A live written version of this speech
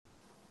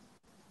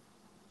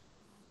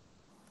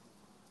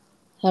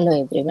Hello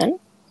everyone.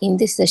 In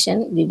this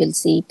session, we will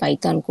see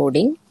Python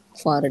coding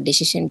for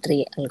decision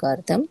tree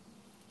algorithm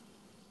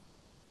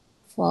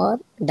for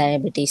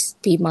diabetes,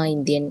 pima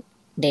Indian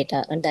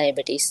data and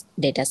diabetes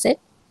dataset,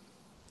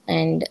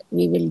 and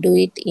we will do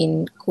it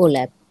in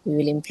colab. We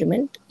will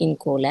implement in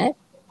colab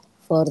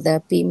for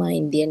the pima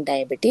Indian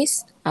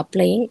diabetes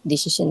applying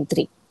decision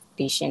tree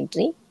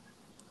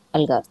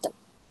algorithm.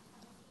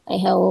 I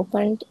have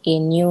opened a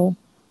new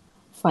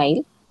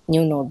file,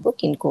 new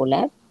notebook in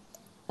colab.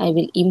 I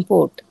will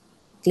import.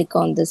 Click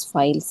on this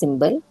file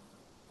symbol,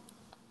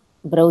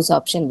 browse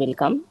option will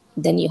come,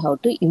 then you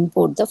have to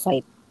import the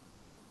file.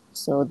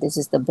 So this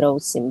is the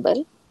browse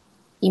symbol.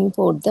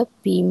 Import the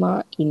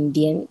pima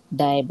Indian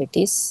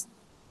diabetes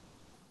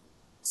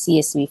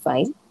CSV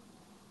file.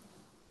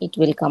 It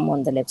will come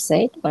on the left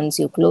side. Once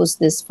you close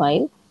this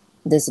file,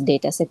 this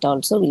dataset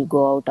also will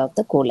go out of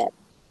the colab.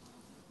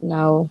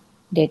 Now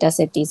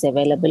dataset is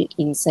available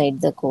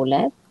inside the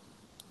colab.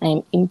 I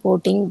am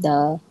importing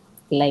the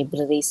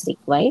libraries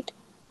required.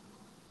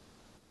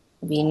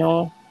 We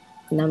know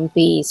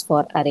NumPy is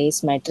for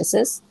arrays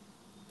matrices,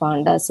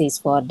 pandas is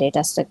for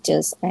data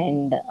structures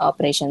and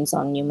operations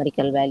on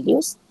numerical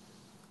values.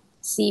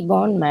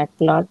 Seaborn,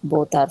 matplot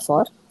both are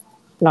for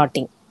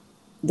plotting.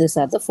 These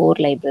are the four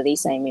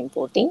libraries I am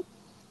importing.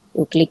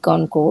 You click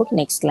on code,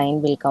 next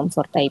line will come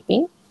for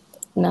typing.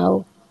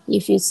 Now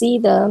if you see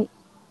the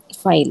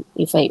file,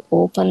 if I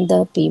open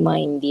the pima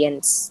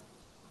Indians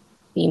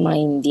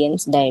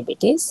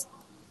diabetes,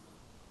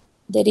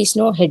 there is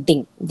no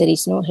heading. There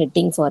is no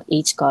heading for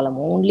each column.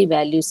 Only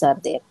values are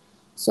there.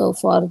 So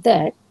for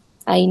that,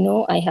 I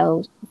know I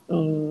have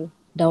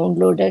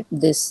downloaded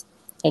this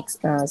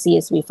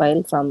CSV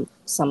file from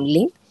some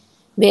link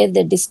where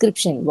the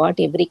description,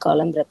 what every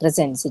column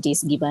represents, it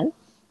is given.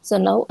 So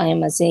now I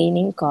am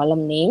assigning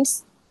column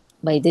names.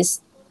 By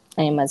this,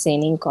 I am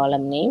assigning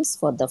column names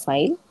for the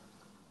file.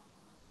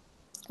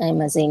 I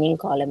am assigning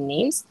column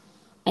names.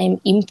 I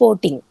am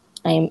importing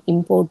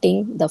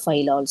the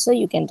file also.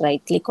 You can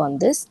right click on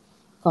this,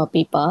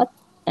 copy path,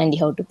 and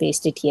you have to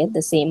paste it here.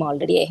 The same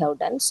already I have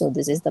done. So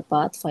this is the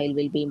path. File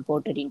will be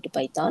imported into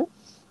Python,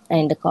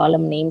 and the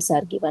column names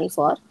are given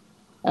for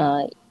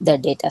the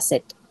data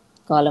set.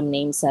 Column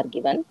names are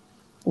given.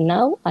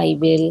 Now I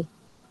will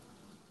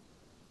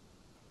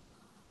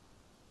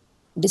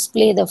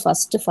display the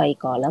first 5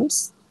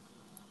 columns.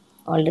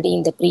 Already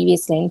in the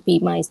previous line,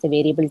 pima is the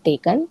variable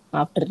taken.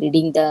 After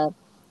reading the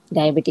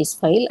diabetes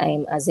file, I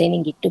am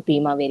assigning it to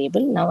pima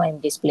variable. Now I am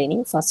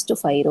displaying first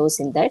 5 rows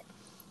in that.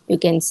 You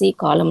can see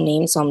column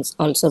names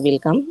also will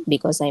come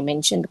because I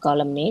mentioned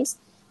column names.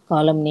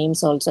 Column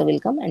names also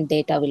will come and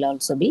data will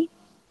also be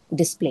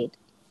displayed.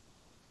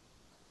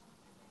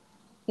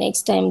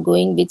 Next I am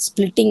going with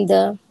splitting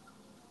the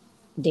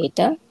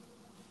data,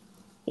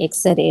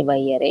 X array,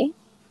 Y array,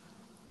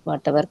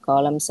 whatever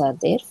columns are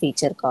there,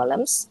 feature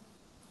columns.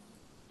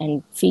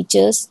 And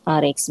features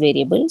are X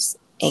variables,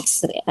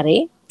 X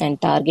array, and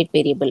target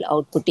variable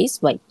output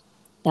is Y.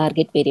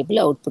 Target variable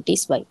output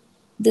is Y.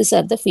 These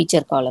are the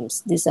feature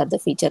columns. These are the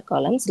feature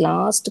columns.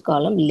 Last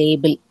column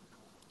label.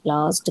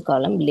 Last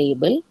column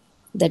label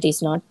that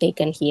is not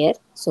taken here.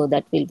 So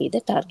that will be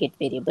the target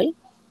variable.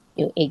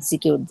 You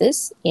execute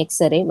this. X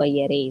array,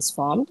 Y array is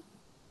formed.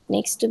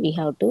 Next we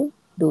have to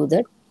do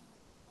the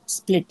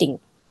splitting.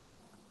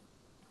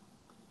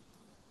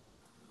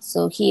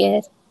 So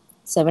here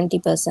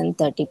 70%,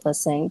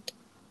 30%.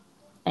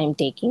 I am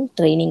taking.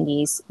 Training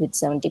is with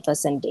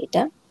 70%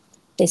 data,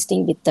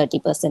 testing with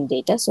 30%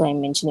 data. So I am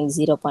mentioning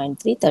 0.3,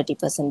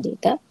 30%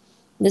 data.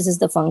 This is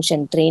the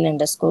function train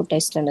underscore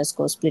test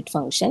underscore split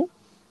function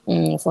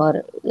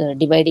for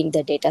dividing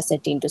the data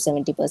set into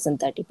 70%,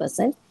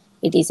 30%.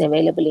 It is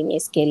available in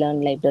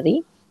sklearn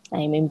library. I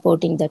am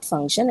importing that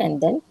function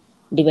and then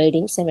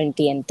dividing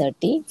 70 and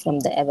 30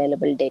 from the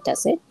available data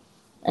set.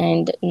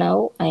 And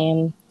now I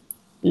am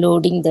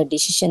loading the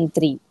decision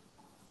tree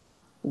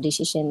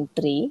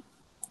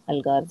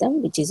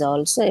algorithm, which is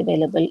also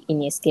available in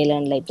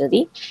sklearn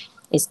library.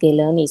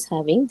 Sklearn is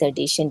having the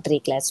decision tree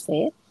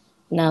classifier.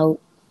 Now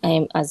I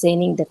am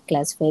assigning that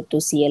classifier to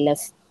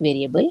CLF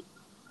variable,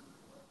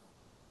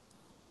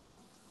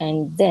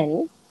 and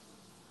then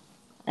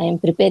I am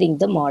preparing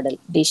the model,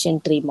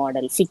 decision tree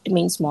model. Fit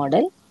means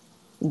model.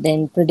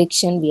 Then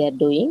prediction we are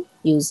doing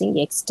using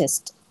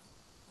X-test.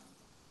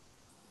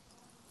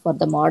 For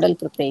the model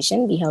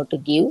preparation, we have to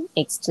give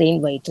X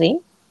train, Y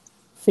train.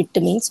 Fit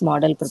means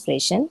model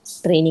preparation,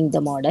 training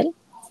the model.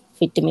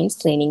 Fit means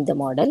training the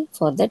model.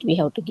 For that, we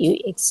have to give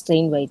X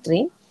train, Y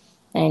train.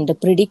 And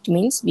predict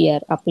means we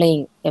are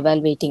applying,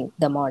 evaluating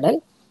the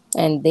model.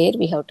 And there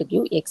we have to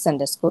give X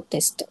underscore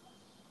test.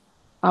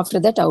 After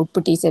that,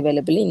 output is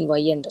available in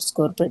Y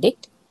underscore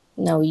predict.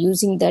 Now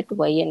using that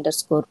Y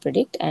underscore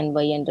predict and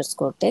Y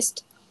underscore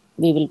test,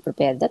 we will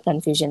prepare the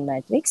confusion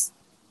matrix.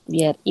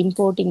 We are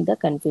importing the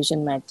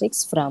confusion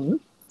matrix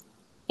from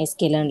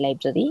sklearn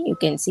library. You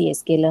can see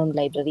sklearn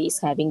library is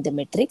having the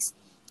metrics.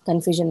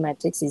 Confusion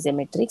matrix is a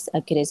matrix.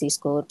 Accuracy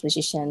score,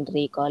 precision,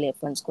 recall,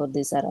 F1 score,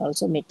 these are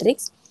also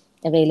metrics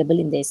available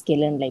in the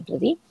sklearn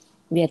library.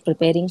 We are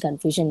preparing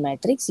confusion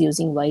matrix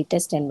using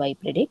y-test and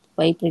y-predict.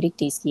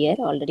 Y-predict is here,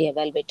 already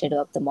evaluated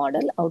of the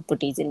model.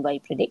 Output is in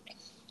y-predict.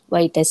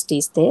 Y-test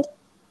is there.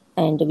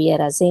 And we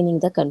are assigning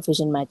the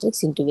confusion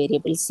matrix into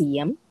variable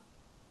cm.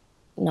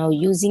 Now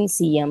using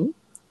cm,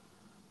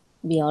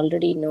 we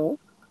already know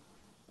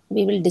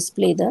we will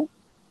display the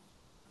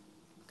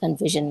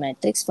confusion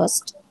matrix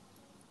first.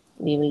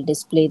 We will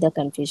display the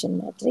confusion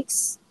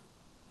matrix.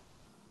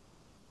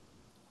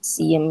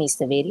 Cm is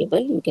the variable.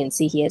 You can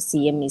see here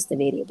cm is the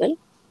variable.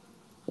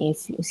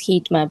 If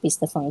heat map is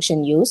the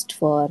function used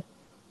for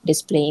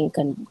displaying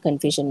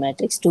confusion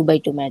matrix, 2 by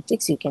 2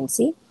 matrix, you can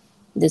see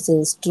this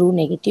is true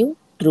negative,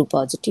 true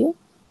positive,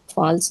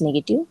 false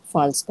negative,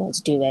 false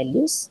positive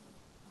values.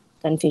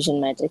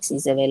 Confusion matrix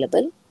is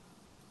available.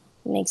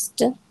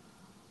 Next,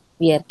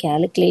 we are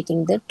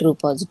calculating the true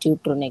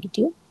positive, true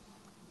negative.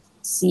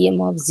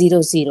 Cm of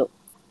 0, 0.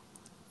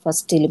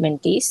 First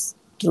element is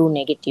true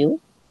negative.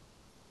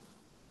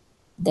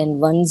 Then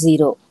 1,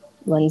 0.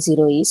 1,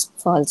 0 is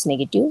false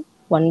negative.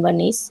 1,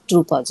 1 is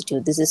true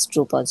positive. This is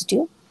true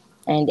positive.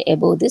 And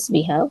above this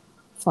we have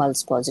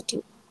false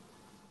positive.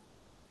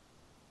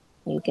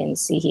 You can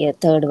see here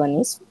third one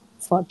is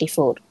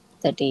 44.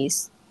 That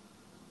is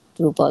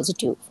true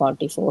positive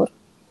 44.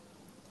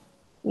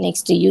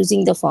 Next,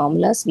 using the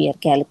formulas, we are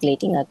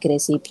calculating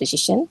accuracy,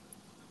 precision,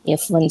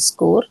 F1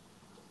 score,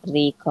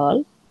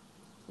 recall.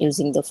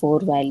 Using the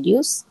 4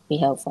 values, we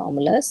have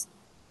formulas.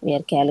 We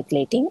are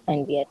calculating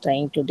and we are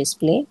trying to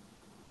display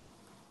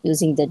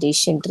using the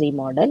decision tree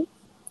model,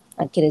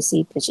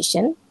 accuracy,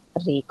 precision,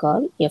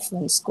 recall,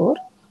 F1 score.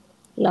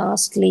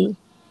 Lastly,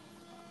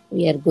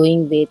 we are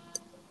going with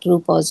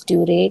true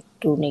positive rate,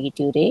 true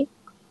negative rate,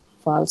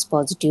 false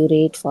positive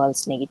rate,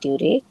 false negative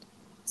rate,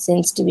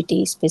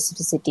 sensitivity,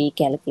 specificity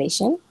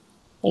calculation,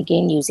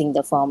 again using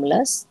the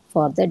formulas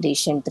for the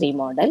decision tree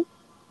model.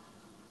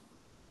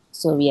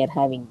 So we are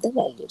having the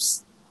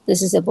values.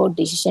 This is about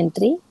decision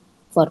tree.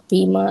 For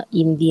pima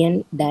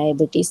Indian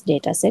diabetes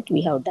dataset,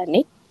 we have done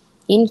it.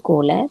 In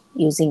colab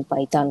using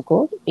Python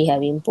code, we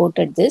have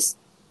imported this.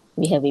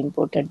 We have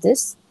imported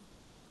this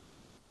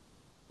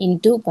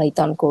into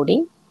Python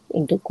coding,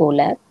 into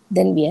colab.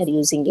 Then we are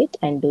using it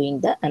and doing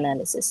the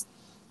analysis.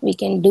 We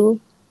can do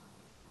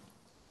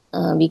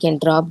we can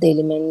drop the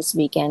elements,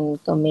 we can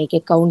make a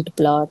count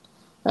plot,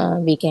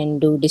 we can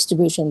do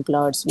distribution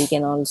plots, we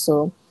can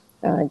also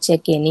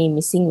check any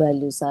missing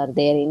values are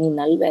there, any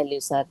null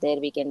values are there,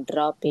 we can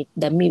drop it,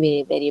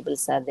 dummy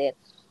variables are there.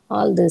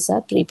 All these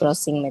are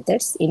pre-processing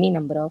methods. Any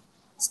number of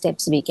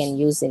steps we can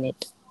use in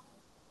it.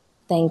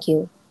 Thank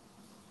you.